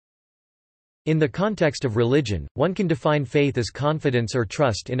In the context of religion, one can define faith as confidence or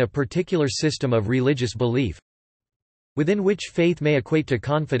trust in a particular system of religious belief, within which faith may equate to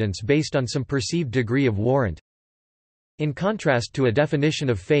confidence based on some perceived degree of warrant, in contrast to a definition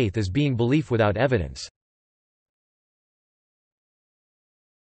of faith as being belief without evidence.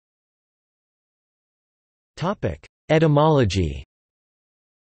 Etymology.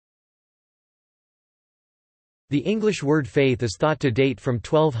 The English word faith is thought to date from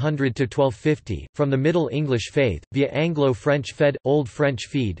 1200 to 1250, from the Middle English faith, via Anglo-French fed, Old French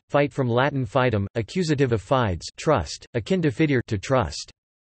fide, fight from Latin fidem, accusative of fides trust, akin to fidere to trust.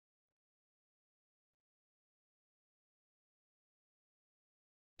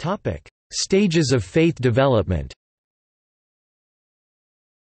 Stages of faith development.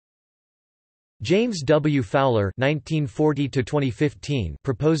 James W. Fowler (1940–2015)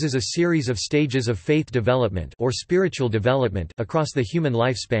 proposes a series of stages of faith development or spiritual development across the human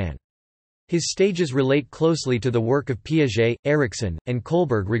lifespan. His stages relate closely to the work of Piaget, Erikson, and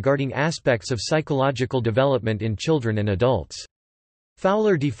Kohlberg regarding aspects of psychological development in children and adults.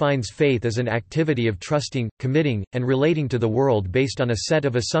 Fowler defines faith as an activity of trusting, committing, and relating to the world based on a set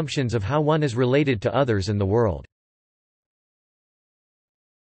of assumptions of how one is related to others and the world.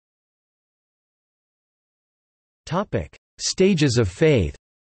 Stages of faith.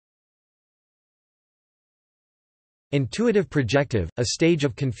 Intuitive projective, a stage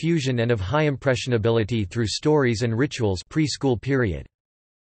of confusion and of high impressionability through stories and rituals preschool period.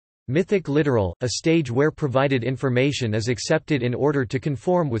 Mythic literal, a stage where provided information is accepted in order to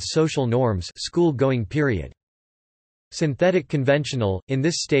conform with social norms school-going period. Synthetic conventional, in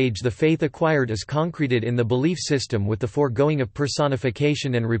this stage the faith acquired is concreted in the belief system with the foregoing of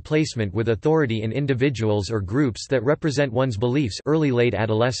personification and replacement with authority in individuals or groups that represent one's beliefs early late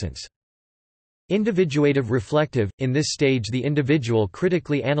adolescence. Individuative reflective, in this stage the individual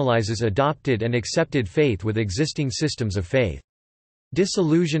critically analyzes adopted and accepted faith with existing systems of faith.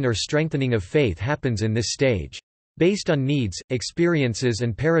 Disillusion or strengthening of faith happens in this stage. Based on needs, experiences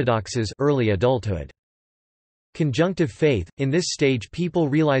and paradoxes early adulthood. Conjunctive faith, in this stage people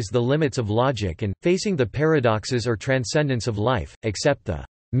realize the limits of logic and, facing the paradoxes or transcendence of life, accept the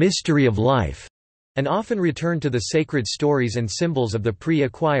mystery of life, and often return to the sacred stories and symbols of the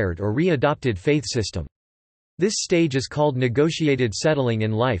pre-acquired or re-adopted faith system. This stage is called negotiated settling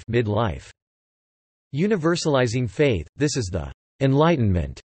in life midlife. Universalizing faith, this is the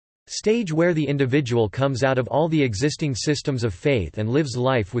enlightenment stage where the individual comes out of all the existing systems of faith and lives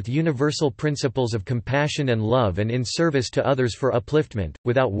life with universal principles of compassion and love and in service to others for upliftment,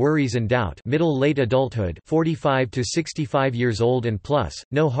 without worries and doubt. Middle-late adulthood 45 to 65 years old and plus,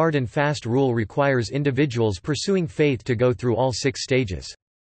 no hard and fast rule requires individuals pursuing faith to go through all 6 stages.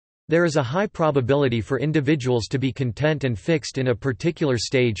 There is a high probability for individuals to be content and fixed in a particular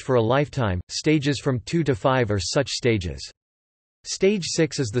stage for a lifetime. Stages from 2 to 5 are such stages. Stage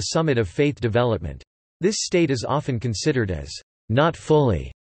 6 is the summit of faith development. This state is often considered as not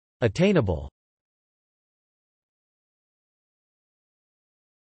fully attainable.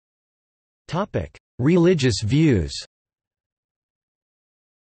 Religious views.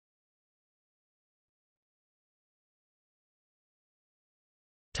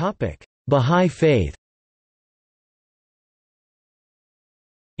 Bahá'í Faith.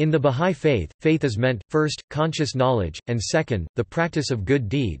 In the Bahá'í Faith, faith is meant, first, conscious knowledge, and second, the practice of good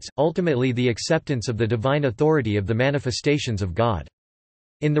deeds, ultimately the acceptance of the divine authority of the manifestations of God.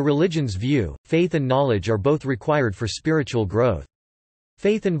 In the religion's view, faith and knowledge are both required for spiritual growth.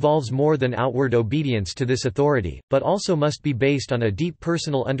 Faith involves more than outward obedience to this authority, but also must be based on a deep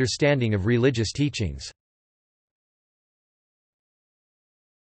personal understanding of religious teachings.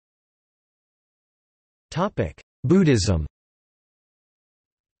 Buddhism.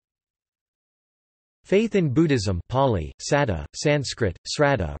 Faith in Buddhism Pali, Saddha, Sanskrit,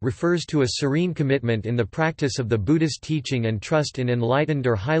 Sraddha refers to a serene commitment in the practice of the Buddhist teaching and trust in enlightened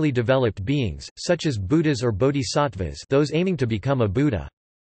or highly developed beings, such as Buddhas or Bodhisattvas, those aiming to become a Buddha.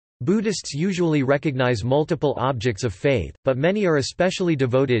 Buddhists usually recognize multiple objects of faith, but many are especially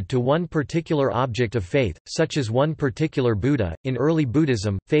devoted to one particular object of faith, such as one particular Buddha. In early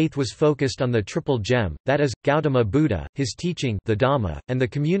Buddhism, faith was focused on the triple gem, that is, Gautama Buddha, his teaching the Dhamma, and the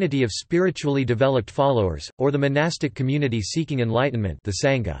community of spiritually developed followers, or the monastic community seeking enlightenment the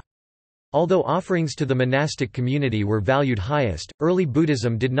Sangha. Although offerings to the monastic community were valued highest, early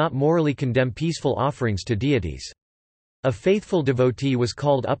Buddhism did not morally condemn peaceful offerings to deities. A faithful devotee was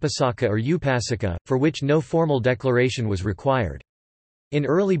called upasaka or upasika, for which no formal declaration was required. In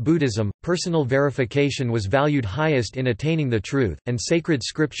early Buddhism, personal verification was valued highest in attaining the truth, and sacred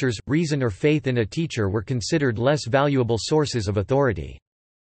scriptures, reason or faith in a teacher were considered less valuable sources of authority.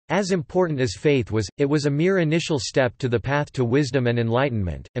 As important as faith was, it was a mere initial step to the path to wisdom and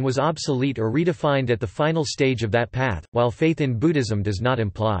enlightenment, and was obsolete or redefined at the final stage of that path. While faith in Buddhism does not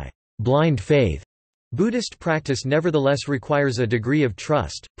imply blind faith, Buddhist practice nevertheless requires a degree of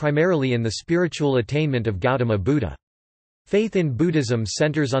trust, primarily in the spiritual attainment of Gautama Buddha. Faith in Buddhism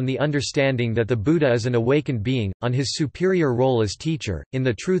centers on the understanding that the Buddha is an awakened being, on his superior role as teacher, in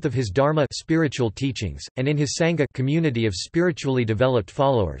the truth of his dharma spiritual teachings, and in his sangha community of spiritually developed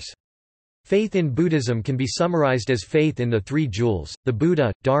followers. Faith in Buddhism can be summarized as faith in the three jewels, the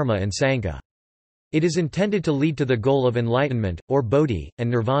Buddha, Dharma and Sangha. It is intended to lead to the goal of enlightenment, or bodhi, and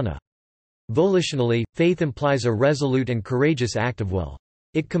nirvana. Volitionally, faith implies a resolute and courageous act of will.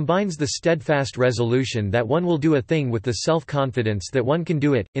 It combines the steadfast resolution that one will do a thing with the self-confidence that one can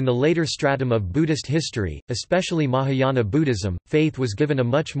do it. In the later stratum of Buddhist history, especially Mahayana Buddhism, faith was given a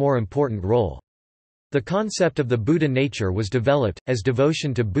much more important role. The concept of the Buddha nature was developed, as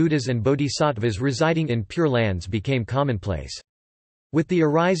devotion to Buddhas and bodhisattvas residing in Pure Lands became commonplace. With the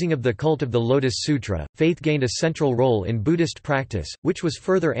arising of the cult of the Lotus Sutra, faith gained a central role in Buddhist practice, which was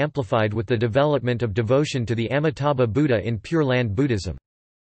further amplified with the development of devotion to the Amitabha Buddha in Pure Land Buddhism.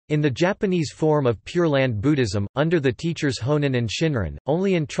 In the Japanese form of Pure Land Buddhism, under the teachers Honen and Shinran,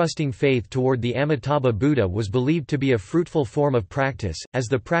 only entrusting faith toward the Amitabha Buddha was believed to be a fruitful form of practice, as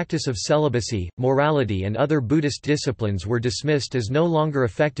the practice of celibacy, morality and other Buddhist disciplines were dismissed as no longer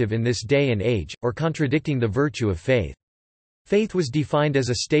effective in this day and age, or contradicting the virtue of faith. Faith was defined as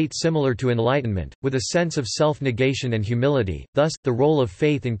a state similar to enlightenment, with a sense of self-negation and humility, thus, the role of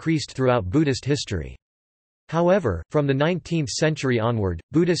faith increased throughout Buddhist history. However, from the 19th century onward,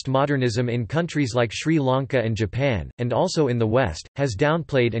 Buddhist modernism in countries like Sri Lanka and Japan, and also in the West, has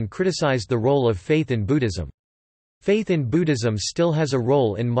downplayed and criticized the role of faith in Buddhism. Faith in Buddhism still has a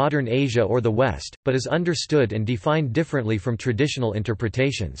role in modern Asia or the West, but is understood and defined differently from traditional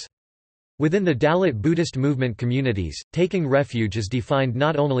interpretations. Within the Dalit Buddhist movement communities, taking refuge is defined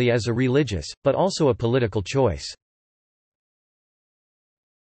not only as a religious, but also a political choice.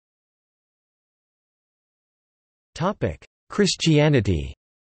 Christianity.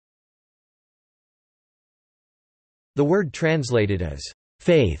 The word translated as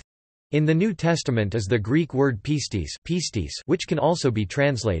faith in the New Testament is the Greek word pistis, which can also be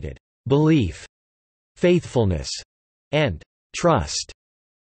translated belief, faithfulness, and trust.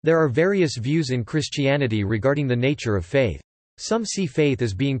 There are various views in Christianity regarding the nature of faith. Some see faith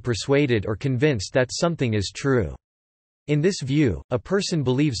as being persuaded or convinced that something is true. In this view, a person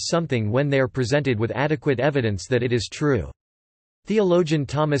believes something when they are presented with adequate evidence that it is true. Theologian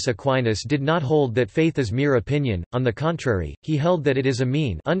Thomas Aquinas did not hold that faith is mere opinion, on the contrary, he held that it is a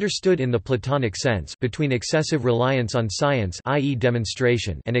mean understood in the Platonic sense between excessive reliance on science i.e.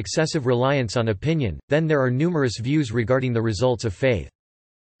 demonstration and excessive reliance on opinion. Then there are numerous views regarding the results of faith.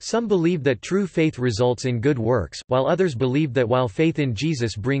 Some believe that true faith results in good works, while others believe that while faith in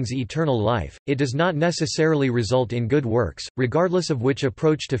Jesus brings eternal life, it does not necessarily result in good works. Regardless of which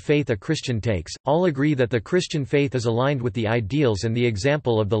approach to faith a Christian takes, all agree that the Christian faith is aligned with the ideals and the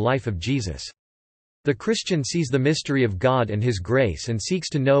example of the life of Jesus. The Christian sees the mystery of God and His grace and seeks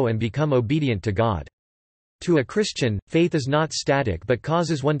to know and become obedient to God. To a Christian, faith is not static but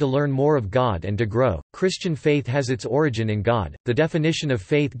causes one to learn more of God and to grow. Christian faith has its origin in God. The definition of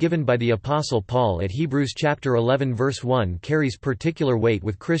faith given by the Apostle Paul at Hebrews chapter 11 verse 1 carries particular weight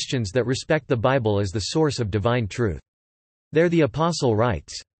with Christians that respect the Bible as the source of divine truth. There the Apostle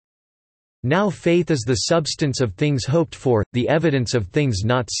writes, "Now faith is the substance of things hoped for, the evidence of things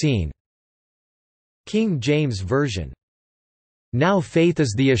not seen." King James Version. Now faith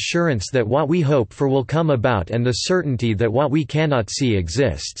is the assurance that what we hope for will come about and the certainty that what we cannot see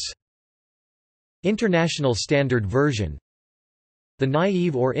exists. International Standard Version. The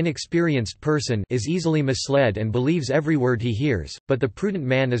naive or inexperienced person is easily misled and believes every word he hears, but the prudent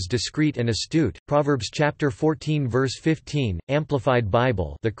man is discreet and astute. Proverbs chapter 14 verse 15, Amplified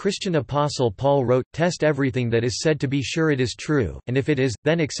Bible. The Christian apostle Paul wrote, "Test everything that is said to be sure it is true, and if it is,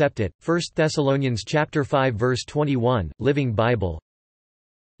 then accept it." 1 Thessalonians chapter 5 verse 21, Living Bible.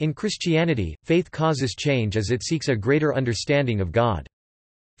 In Christianity, faith causes change as it seeks a greater understanding of God.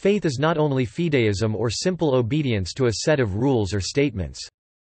 Faith is not only fideism or simple obedience to a set of rules or statements.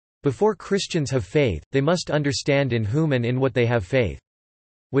 Before Christians have faith, they must understand in whom and in what they have faith.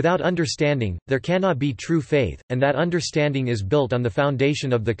 Without understanding, there cannot be true faith, and that understanding is built on the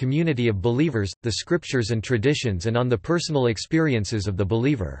foundation of the community of believers, the scriptures and traditions, and on the personal experiences of the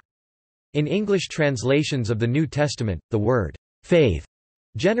believer. In English translations of the New Testament, the word faith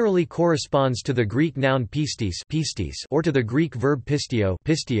generally corresponds to the Greek noun pistis or to the Greek verb pistio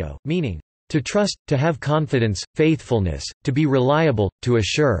meaning To trust, to have confidence, faithfulness, to be reliable, to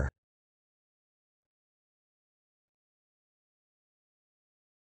assure.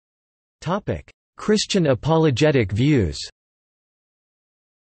 Christian apologetic views.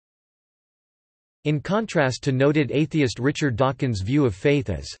 In contrast to noted atheist Richard Dawkins' view of faith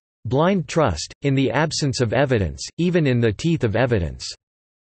as blind trust, in the absence of evidence, even in the teeth of evidence.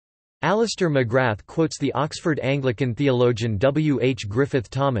 Alistair McGrath quotes the Oxford Anglican theologian W. H.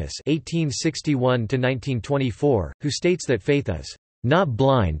 Griffith Thomas (1861–1924), who states that faith is not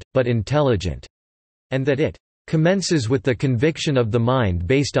blind, but intelligent, and that it commences with the conviction of the mind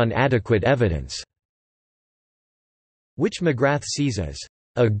based on adequate evidence, which McGrath sees as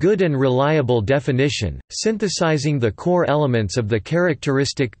a good and reliable definition, synthesizing the core elements of the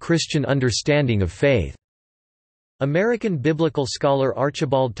characteristic Christian understanding of faith. American biblical scholar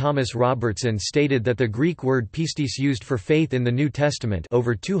Archibald Thomas Robertson stated that the Greek word pistis used for faith in the New Testament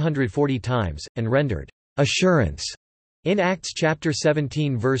over 240 times, and rendered assurance in Acts chapter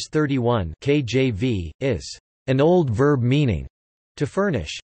 17 verse 31 KJV, is an old verb meaning to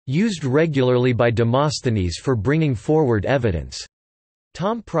furnish, used regularly by Demosthenes for bringing forward evidence.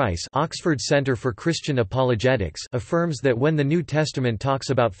 Tom Price, Oxford Center for Christian Apologetics, affirms that when the New Testament talks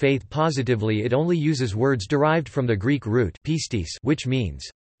about faith positively it only uses words derived from the Greek root pistis, which means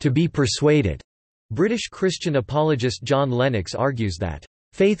to be persuaded. British Christian apologist John Lennox argues that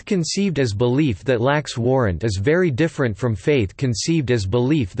faith conceived as belief that lacks warrant is very different from faith conceived as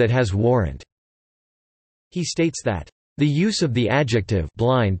belief that has warrant. He states that the use of the adjective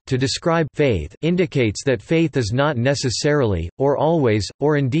blind to describe faith indicates that faith is not necessarily, or always,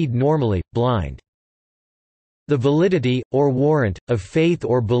 or indeed normally, blind. The validity, or warrant, of faith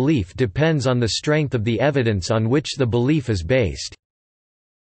or belief depends on the strength of the evidence on which the belief is based.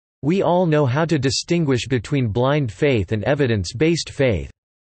 We all know how to distinguish between blind faith and evidence-based faith.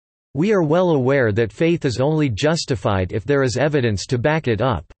 We are well aware that faith is only justified if there is evidence to back it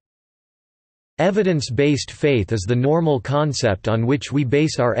up. Evidence-based faith is the normal concept on which we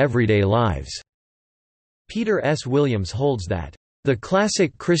base our everyday lives. Peter S. Williams holds that, "The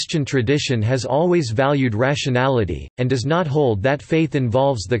classic Christian tradition has always valued rationality, and does not hold that faith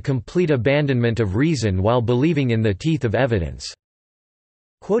involves the complete abandonment of reason while believing in the teeth of evidence."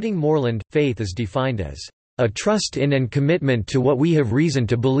 Quoting Moreland, faith is defined as, "a trust in and commitment to what we have reason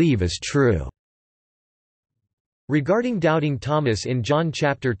to believe is true." Regarding doubting Thomas in John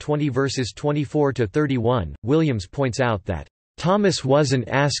chapter 20 verses 24–31, Williams points out that, "Thomas wasn't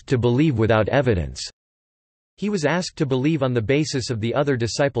asked to believe without evidence. He was asked to believe on the basis of the other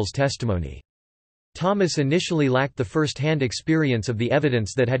disciples' testimony. Thomas initially lacked the first-hand experience of the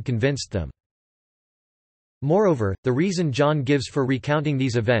evidence that had convinced them." Moreover, the reason John gives for recounting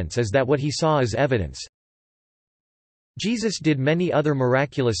these events is that what he saw is evidence. Jesus did many other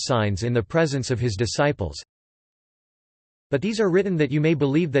miraculous signs in the presence of his disciples. But these are written that you may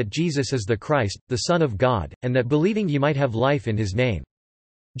believe that Jesus is the Christ, the Son of God, and that believing ye might have life in his name.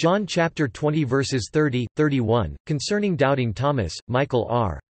 John chapter 20 verses 30–31. Concerning doubting Thomas, Michael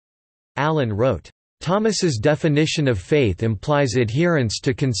R. Allen wrote, "Thomas's definition of faith implies adherence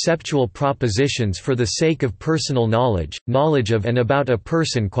to conceptual propositions for the sake of personal knowledge, knowledge of and about a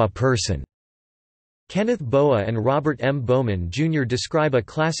person qua person." Kenneth Boa and Robert M. Bowman Jr. describe a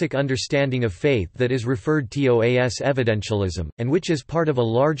classic understanding of faith that is referred to as evidentialism, and which is part of a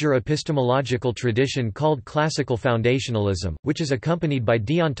larger epistemological tradition called classical foundationalism, which is accompanied by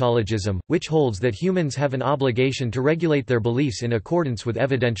deontologism, which holds that humans have an obligation to regulate their beliefs in accordance with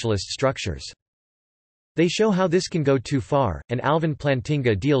evidentialist structures. They show how this can go too far, and Alvin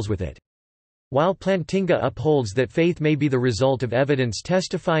Plantinga deals with it. While Plantinga upholds that faith may be the result of evidence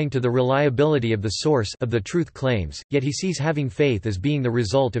testifying to the reliability of the source of the truth claims, yet he sees having faith as being the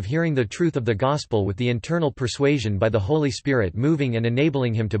result of hearing the truth of the gospel with the internal persuasion by the Holy Spirit moving and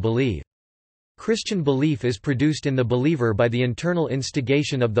enabling him to believe. Christian belief is produced in the believer by the internal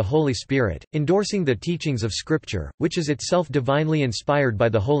instigation of the Holy Spirit, endorsing the teachings of Scripture, which is itself divinely inspired by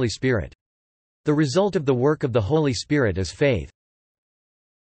the Holy Spirit. The result of the work of the Holy Spirit is faith.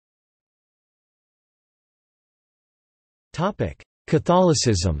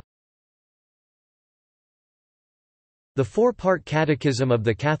 Catholicism. The four-part Catechism of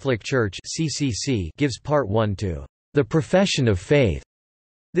the Catholic Church (CCC) gives Part 1 to the Profession of Faith.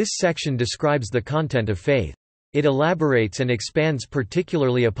 This section describes the content of faith. It elaborates and expands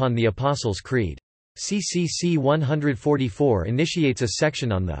particularly upon the Apostles' Creed. CCC 144 initiates a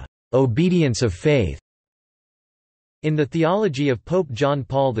section on the obedience of faith. In the theology of Pope John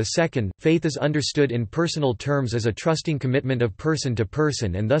Paul II, faith is understood in personal terms as a trusting commitment of person to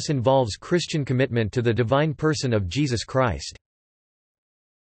person and thus involves Christian commitment to the divine person of Jesus Christ.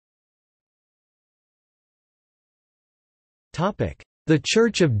 The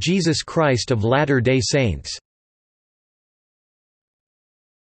Church of Jesus Christ of Latter-day Saints.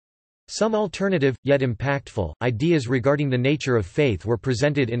 Some alternative, yet impactful, ideas regarding the nature of faith were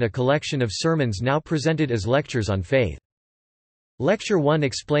presented in a collection of sermons now presented as lectures on faith. Lecture 1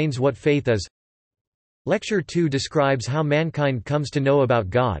 explains what faith is. Lecture 2 describes how mankind comes to know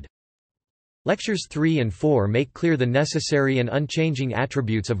about God. Lectures 3 and 4 make clear the necessary and unchanging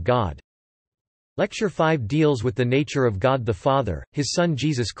attributes of God. Lecture 5 deals with the nature of God the Father, His Son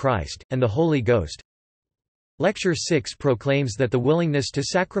Jesus Christ, and the Holy Ghost. Lecture 6 proclaims that the willingness to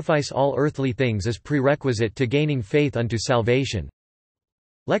sacrifice all earthly things is prerequisite to gaining faith unto salvation.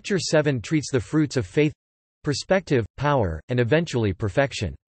 Lecture 7 treats the fruits of faith: perspective, power, and eventually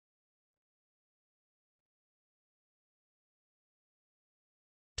perfection.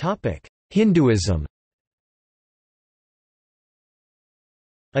 Hinduism.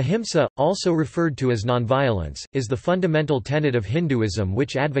 Ahimsa, also referred to as nonviolence, is the fundamental tenet of Hinduism,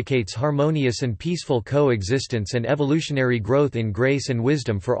 which advocates harmonious and peaceful coexistence and evolutionary growth in grace and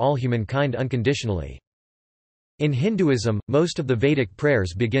wisdom for all humankind unconditionally. In Hinduism, most of the Vedic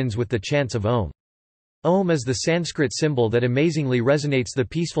prayers begins with the chants of Om. Om is the Sanskrit symbol that amazingly resonates the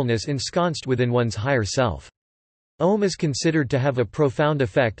peacefulness ensconced within one's higher self. Om is considered to have a profound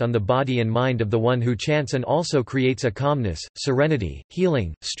effect on the body and mind of the one who chants, and also creates a calmness, serenity,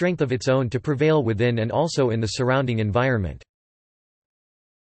 healing, strength of its own to prevail within and also in the surrounding environment.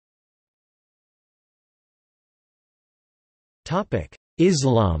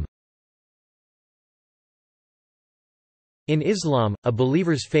 Islam. In Islam, a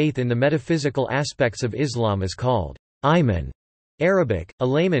believer's faith in the metaphysical aspects of Islam is called Iman. Arabic, a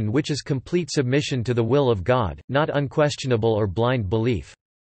layman, which is complete submission to the will of God, not unquestionable or blind belief.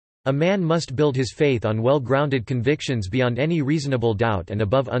 A man must build his faith on well-grounded convictions beyond any reasonable doubt and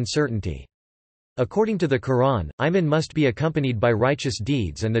above uncertainty. According to the Quran, Iman must be accompanied by righteous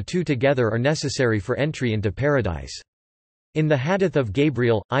deeds, and the two together are necessary for entry into paradise. In the Hadith of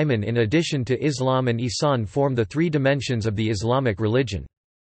Gabriel, Iman in addition to Islam and Ihsan form the three dimensions of the Islamic religion.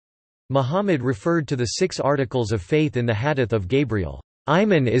 Muhammad referred to the 6 articles of faith in the Hadith of Gabriel.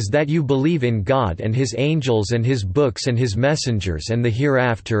 Iman is that you believe in God and His angels and His books and His messengers and the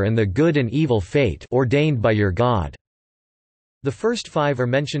hereafter and the good and evil fate ordained by your God. The first 5 are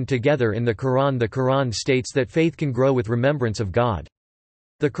mentioned together in the Quran. The Quran states that faith can grow with remembrance of God.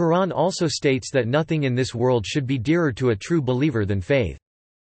 The Quran also states that nothing in this world should be dearer to a true believer than faith.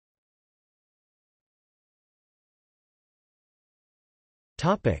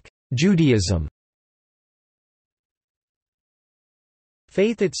 Judaism.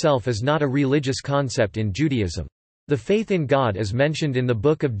 Faith itself is not a religious concept in Judaism. The faith in God is mentioned in the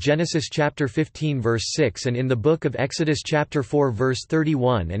book of Genesis chapter 15 verse 6 and in the book of Exodus chapter 4 verse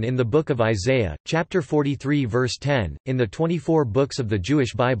 31 and in the book of Isaiah, chapter 43 verse 10, in the 24 books of the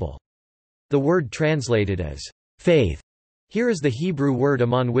Jewish Bible. The word translated as faith here is the Hebrew word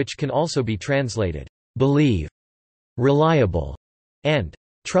amon, which can also be translated believe, reliable, and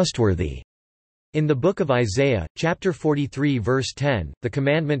trustworthy. In the book of Isaiah, chapter 43 verse 10, the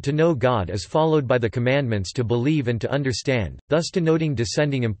commandment to know God is followed by the commandments to believe and to understand, thus denoting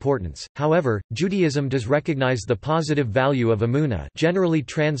descending importance. However, Judaism does recognize the positive value of emunah, generally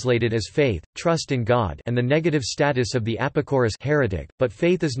translated as faith, trust in God, and the negative status of the apocorus heretic, but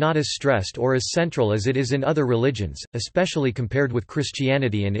faith is not as stressed or as central as it is in other religions, especially compared with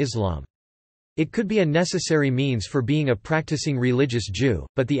Christianity and Islam. It could be a necessary means for being a practicing religious Jew,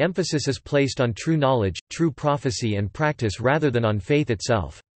 but the emphasis is placed on true knowledge, true prophecy and practice rather than on faith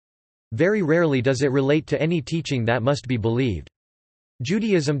itself. Very rarely does it relate to any teaching that must be believed.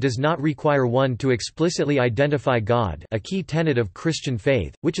 Judaism does not require one to explicitly identify God, a key tenet of Christian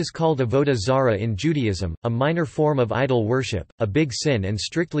faith, which is called avodah zarah in Judaism, a minor form of idol worship, a big sin and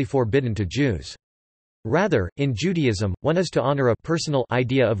strictly forbidden to Jews. Rather, in Judaism, one is to honor a personal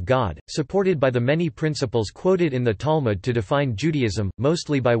idea of God, supported by the many principles quoted in the Talmud to define Judaism,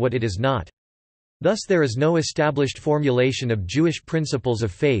 mostly by what it is not. Thus there is no established formulation of Jewish principles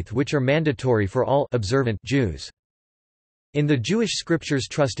of faith which are mandatory for all observant Jews. In the Jewish scriptures,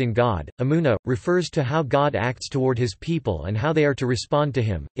 trust in God, emunah, refers to how God acts toward His people and how they are to respond to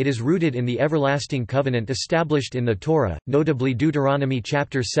Him. It is rooted in the everlasting covenant established in the Torah, notably Deuteronomy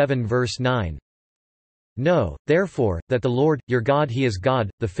chapter 7 verse 9. Know, therefore, that the Lord, your God, He is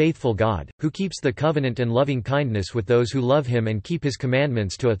God, the faithful God, who keeps the covenant and loving kindness with those who love Him and keep His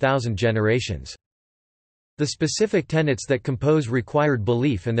commandments to 1,000 generations. The specific tenets that compose required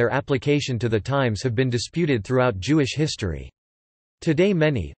belief and their application to the times have been disputed throughout Jewish history. Today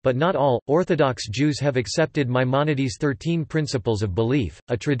many, but not all, Orthodox Jews have accepted Maimonides' 13 Principles of Belief.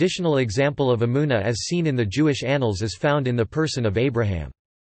 A traditional example of Emunah as seen in the Jewish annals is found in the person of Abraham.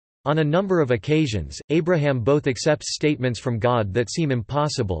 On a number of occasions, Abraham both accepts statements from God that seem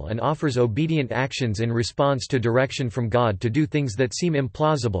impossible and offers obedient actions in response to direction from God to do things that seem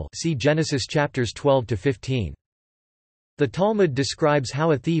implausible. See Genesis chapters 12 to 15. The Talmud describes how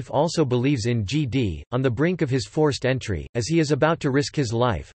a thief also believes in GD, on the brink of his forced entry, as he is about to risk his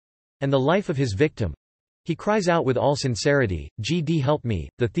life—and the life of his victim. He cries out with all sincerity, "GD help me."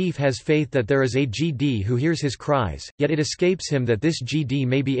 The thief has faith that there is a GD who hears his cries, yet it escapes him that this GD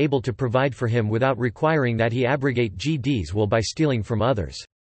may be able to provide for him without requiring that he abrogate GD's will by stealing from others.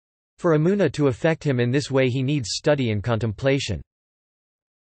 For Emunah to affect him in this way he needs study and contemplation.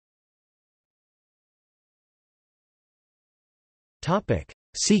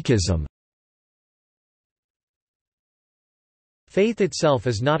 Sikhism. Faith itself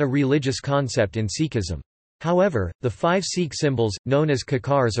is not a religious concept in Sikhism. However, the 5 Sikh symbols, known as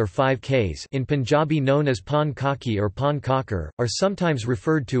kakars or 5 Ks, in Punjabi known as pan kaki or pan kakar, are sometimes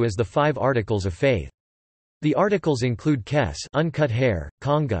referred to as the 5 articles of faith. The articles include kes, uncut hair;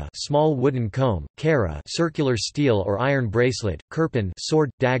 kanga, small wooden comb; kara, circular steel or iron bracelet; kirpan, sword,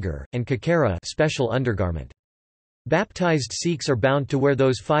 dagger; and kakara, special undergarment. Baptized Sikhs are bound to wear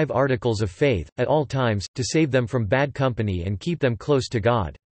those 5 articles of faith, at all times, to save them from bad company and keep them close to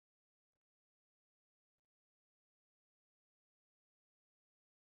God.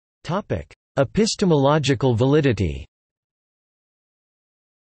 Epistemological validity.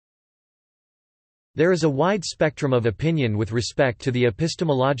 There is a wide spectrum of opinion with respect to the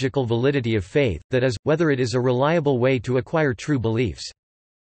epistemological validity of faith, that is, whether it is a reliable way to acquire true beliefs.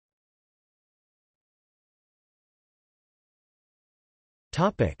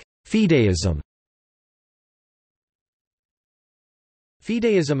 Fideism.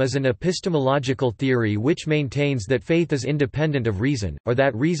 Fideism is an epistemological theory which maintains that faith is independent of reason, or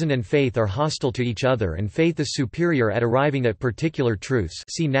that reason and faith are hostile to each other and faith is superior at arriving at particular truths.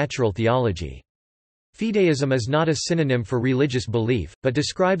 See natural theology. Fideism is not a synonym for religious belief, but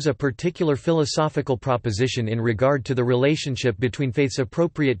describes a particular philosophical proposition in regard to the relationship between faith's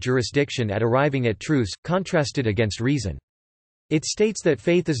appropriate jurisdiction at arriving at truths, contrasted against reason. It states that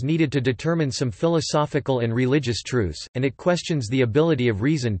faith is needed to determine some philosophical and religious truths, and it questions the ability of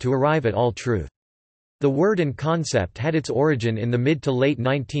reason to arrive at all truth. The word and concept had its origin in the mid to late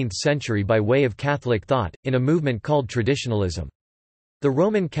 19th century by way of Catholic thought, in a movement called traditionalism. The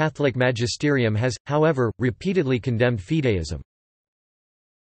Roman Catholic magisterium has, however, repeatedly condemned fideism.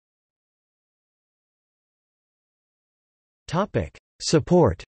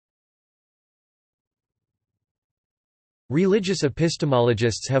 Support. Religious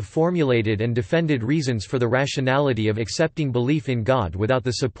epistemologists have formulated and defended reasons for the rationality of accepting belief in God without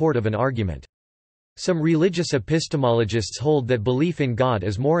the support of an argument. Some religious epistemologists hold that belief in God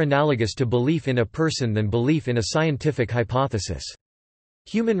is more analogous to belief in a person than belief in a scientific hypothesis.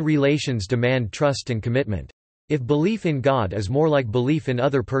 Human relations demand trust and commitment. If belief in God is more like belief in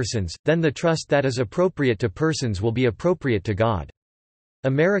other persons, then the trust that is appropriate to persons will be appropriate to God.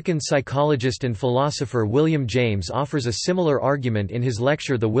 American psychologist and philosopher William James offers a similar argument in his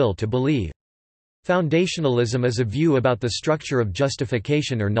lecture The Will to Believe. Foundationalism is a view about the structure of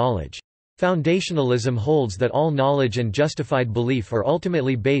justification or knowledge. Foundationalism holds that all knowledge and justified belief are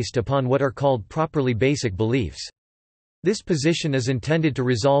ultimately based upon what are called properly basic beliefs. This position is intended to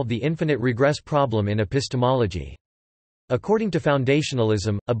resolve the infinite regress problem in epistemology. According to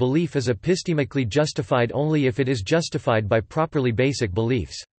foundationalism, a belief is epistemically justified only if it is justified by properly basic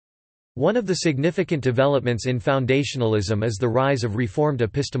beliefs. One of the significant developments in foundationalism is the rise of Reformed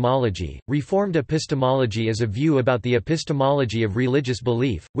epistemology. Reformed epistemology is a view about the epistemology of religious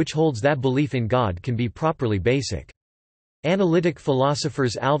belief, which holds that belief in God can be properly basic. Analytic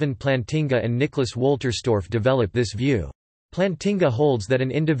philosophers Alvin Plantinga and Nicholas Wolterstorff develop this view. Plantinga holds that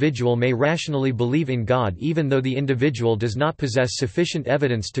an individual may rationally believe in God even though the individual does not possess sufficient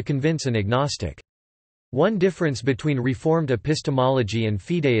evidence to convince an agnostic. One difference between Reformed epistemology and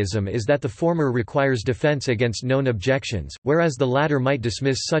fideism is that the former requires defense against known objections, whereas the latter might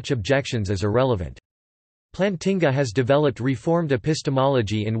dismiss such objections as irrelevant. Plantinga has developed Reformed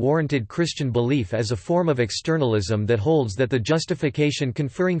epistemology in warranted Christian belief as a form of externalism that holds that the justification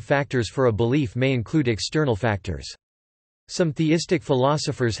conferring factors for a belief may include external factors. Some theistic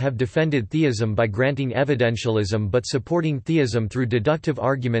philosophers have defended theism by granting evidentialism but supporting theism through deductive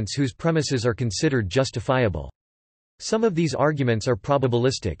arguments whose premises are considered justifiable. Some of these arguments are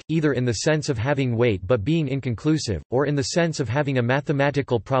probabilistic, either in the sense of having weight but being inconclusive, or in the sense of having a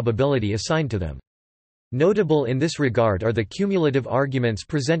mathematical probability assigned to them. Notable in this regard are the cumulative arguments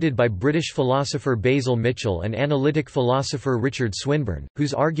presented by British philosopher Basil Mitchell and analytic philosopher Richard Swinburne,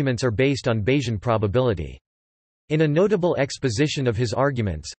 whose arguments are based on Bayesian probability. In a notable exposition of his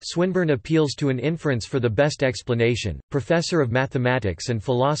arguments, Swinburne appeals to an inference for the best explanation. Professor of mathematics and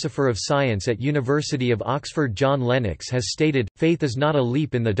philosopher of science at University of Oxford John Lennox has stated, "Faith is not a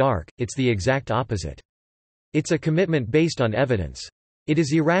leap in the dark, it's the exact opposite. It's a commitment based on evidence. It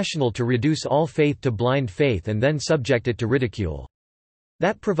is irrational to reduce all faith to blind faith and then subject it to ridicule.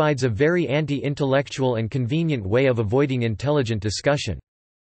 That provides a very anti-intellectual and convenient way of avoiding intelligent discussion."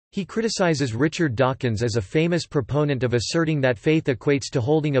 He criticizes Richard Dawkins as a famous proponent of asserting that faith equates to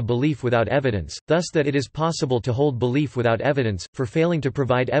holding a belief without evidence, thus that it is possible to hold belief without evidence, for failing to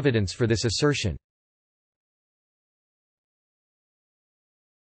provide evidence for this assertion.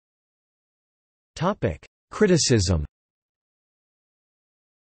 Criticism.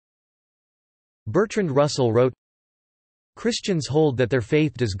 Bertrand Russell wrote, "Christians hold that their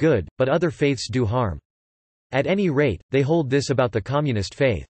faith does good, but other faiths do harm. At any rate, they hold this about the communist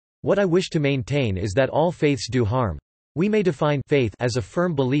faith. What I wish to maintain is that all faiths do harm. We may define faith as a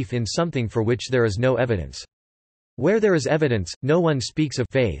firm belief in something for which there is no evidence. Where there is evidence, no one speaks of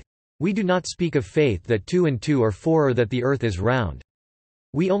faith. We do not speak of faith that 2 and 2 are 4 or that the earth is round.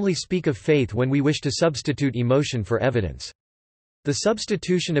 We only speak of faith when we wish to substitute emotion for evidence. The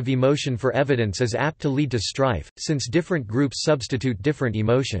substitution of emotion for evidence is apt to lead to strife, since different groups substitute different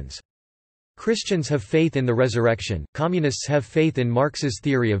emotions. Christians have faith in the resurrection, communists have faith in Marx's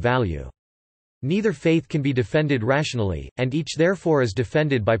theory of value. Neither faith can be defended rationally, and each therefore is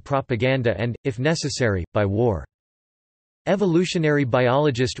defended by propaganda and, if necessary, by war." Evolutionary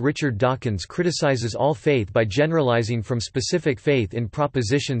biologist Richard Dawkins criticizes all faith by generalizing from specific faith in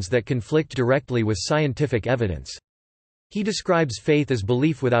propositions that conflict directly with scientific evidence. He describes faith as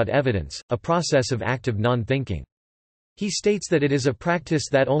belief without evidence, a process of active non-thinking. He states that it is a practice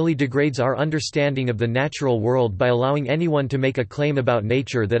that only degrades our understanding of the natural world by allowing anyone to make a claim about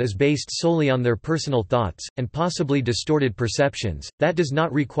nature that is based solely on their personal thoughts, and possibly distorted perceptions, that does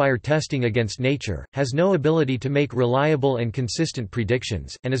not require testing against nature, has no ability to make reliable and consistent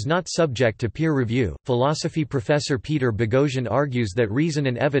predictions, and is not subject to peer review. Philosophy professor Peter Boghossian argues that reason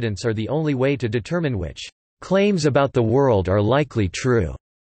and evidence are the only way to determine which claims about the world are likely true.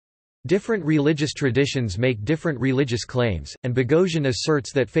 Different religious traditions make different religious claims, and Boghossian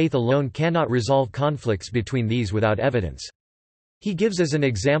asserts that faith alone cannot resolve conflicts between these without evidence. He gives as an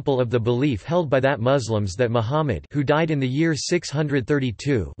example of the belief held by that Muslims that Muhammad, who died in the year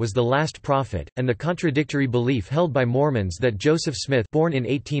 632, was the last prophet, and the contradictory belief held by Mormons that Joseph Smith, born in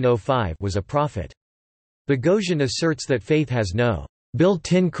 1805, was a prophet. Boghossian asserts that faith has no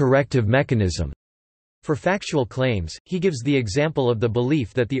built-in corrective mechanism. For factual claims, he gives the example of the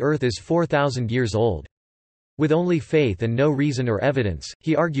belief that the Earth is 4,000 years old. With only faith and no reason or evidence,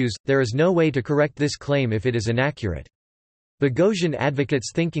 he argues, there is no way to correct this claim if it is inaccurate. Boghossian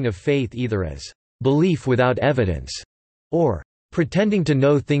advocates thinking of faith either as belief without evidence or pretending to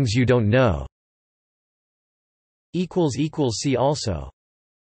know things you don't know. See also